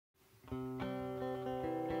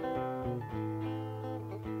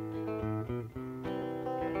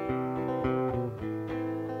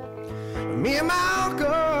Me and my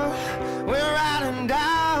uncle, we're riding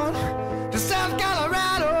down to South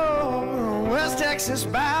Colorado, West Texas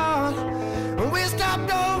bound. We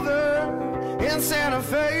stopped over in Santa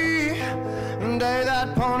Fe, and day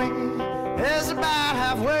that pony is about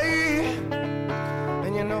halfway.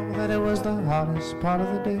 And you know that it was the hottest part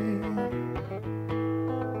of the day.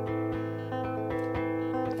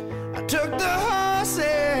 I took the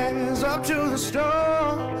horses up to the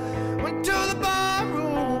store, went to the bar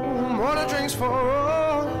room, ordered drinks for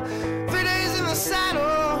all. 3 days in the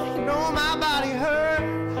saddle, you know my body hurt.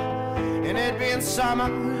 And it being summer,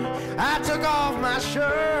 I took off my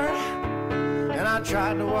shirt, and I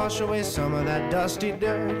tried to wash away some of that dusty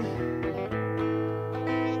dirt.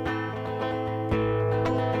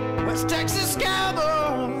 West Texas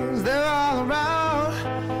cowboys, they're all around,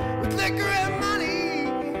 with liquor and money,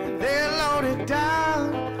 they load it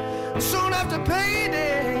down. And soon after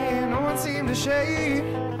payday, no one seemed to shave.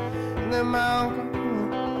 And then my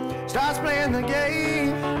uncle starts playing the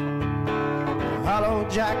game. Hollow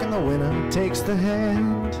Jack and the winner takes the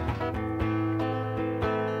hand.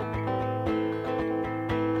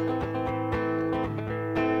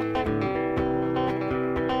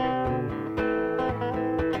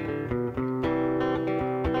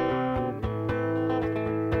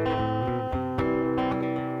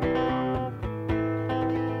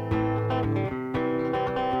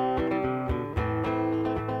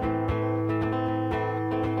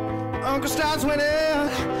 Uncle starts winning,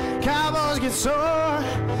 cowboys get sore,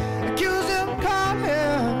 accuse him, call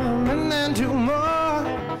him, and then two more.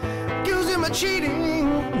 Accuse him of cheating,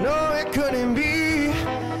 no it couldn't be.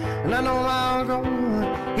 And I know my uncle,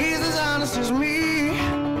 he's as honest as me,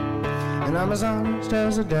 and I'm as honest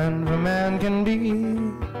as a Denver man can be.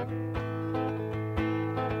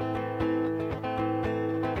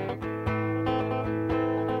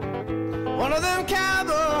 One of them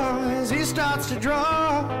cowboys, he starts to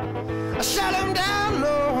draw. I shot him down,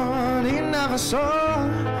 Lord, he never saw.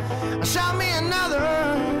 I shot me another,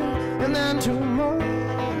 and then two more.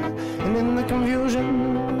 And in the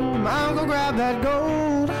confusion, my uncle grabbed that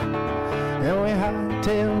gold, and we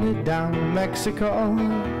hightailed it down to Mexico.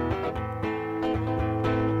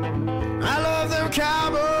 I love them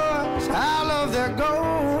cowboys, I love their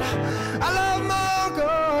gold. I love my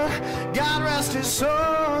uncle, God rest his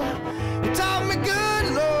soul. He taught me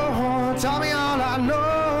good, Lord, taught me all I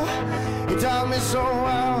know. He taught me so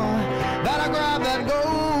well that I grabbed that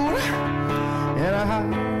gold, and I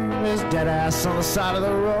hung his dead ass on the side of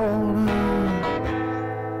the road.